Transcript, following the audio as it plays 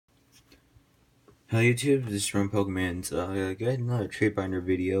Hello YouTube, this is from Pokemon. Go ahead and another trade binder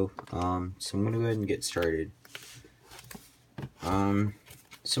video. So I'm gonna go ahead and get started. Some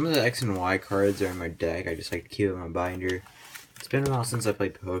of the X and Y cards are in my deck. I just like to keep it in my binder. It's been a while since I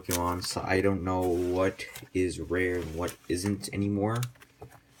played Pokemon, so I don't know what is rare and what isn't anymore.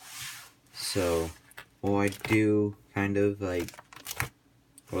 So, well, I do kind of like.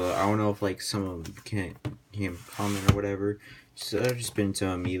 Well, I don't know if like some of them can't comment or whatever. So I've just been to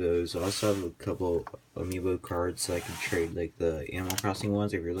amiibos. I also have a couple amiibo cards so I can trade like the Animal Crossing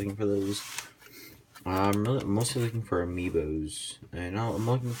ones if you're looking for those. I'm mostly looking for amiibos, and I'm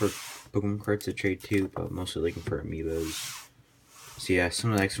looking for Pokemon cards to trade too, but mostly looking for amiibos. So yeah,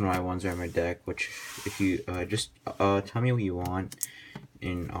 some of the X and Y ones are in my deck. Which, if you just tell me what you want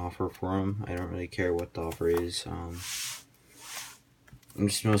and offer for them. I don't really care what the offer is. I'm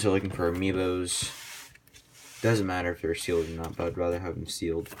just mostly looking for amiibos. Doesn't matter if they're sealed or not, but I'd rather have them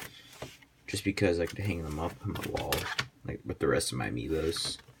sealed. Just because I could hang them up on my wall, like with the rest of my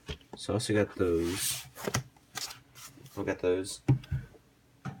amiibos. So I also got those. I got those.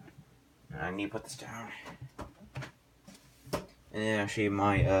 I need to put this down. And then I'll show you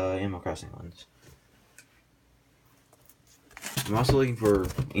my Animal Crossing ones. I'm also looking for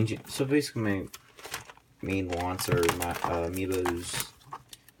ancient. So basically, my main wants are my amiibos,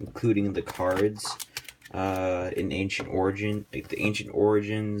 including the cards. In Ancient Origin, like the Ancient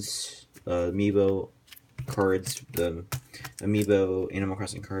Origins, amiibo cards, the amiibo Animal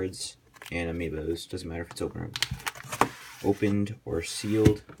Crossing cards, and amiibos. Doesn't matter if it's opened or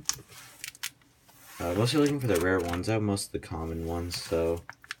sealed. Mostly looking for the rare ones. I have most of the common ones, so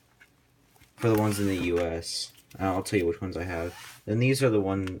for the ones in the U.S., I'll tell you which ones I have. Then these are the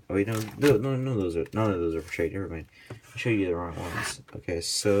one. Oh wait, no, those are none of those are for trade. Never mind. I'll show you the wrong ones. Okay,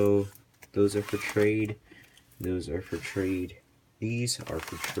 so those are for trade. Those are for trade. These are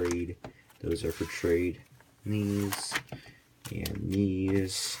for trade. Those are for trade. These and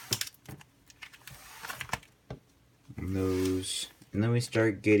these and those. And then we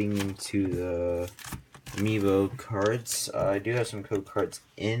start getting into the amiibo cards. I do have some code cards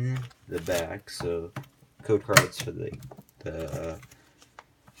in the back, so code cards for the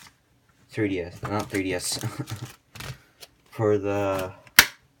 3DS, not 3DS, for the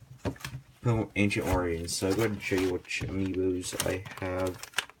Ancient Origins. So I'll go ahead and show you which amiibos I have.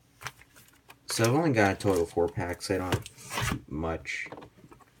 So I've only got a total of 4 packs. I don't have much.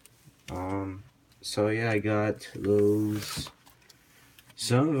 So yeah, I got those.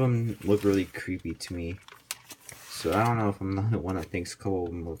 Some of them look really creepy to me. So I don't know if I'm not the one that thinks a couple of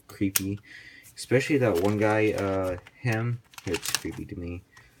them look creepy. Especially that one guy, him. It's creepy to me.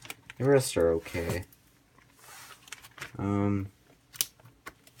 The rest are okay.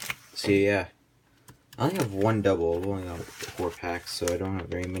 So yeah. I only have one double. I've only got 4 packs, so I don't have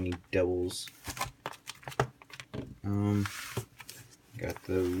very many doubles. Got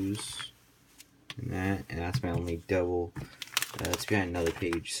those. And that's my only double. It's behind another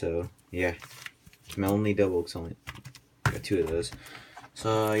page, so yeah. It's my only double, because I only got 2 of those.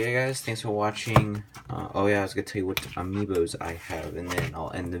 So yeah guys, thanks for watching. Oh yeah, I was gonna tell you what amiibos I have, and then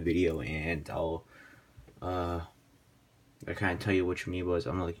I'll end the video and I'll kind of tell you which amiibos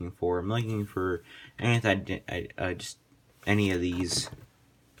I'm looking for. I'm looking for just any of these.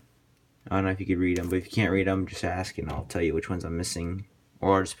 I don't know if you could read them, but if you can't read them, just ask and I'll tell you which ones I'm missing,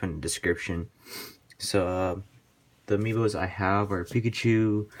 or I'll just put in the description. So the amiibos I have are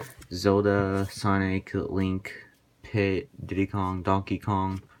Pikachu, Zelda, Sonic, Link, Pit, Diddy Kong, Donkey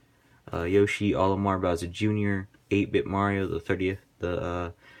Kong, Yoshi, Olimar, Bowser Jr., 8-Bit Mario, the 30th,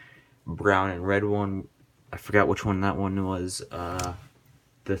 the brown and red one. I forgot which one that one was. The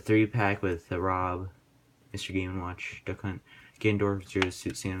 3-pack with Rob, Mr. Game & Watch, Duck Hunt, Ganondorf, Zero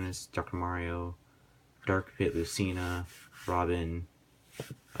Suit Samus, Dr. Mario, Dark Pit, Lucina, Robin,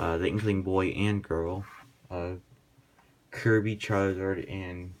 the Inkling Boy and Girl, Kirby, Charizard,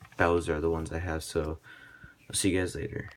 and Bowser are the ones I have, so I'll see you guys later.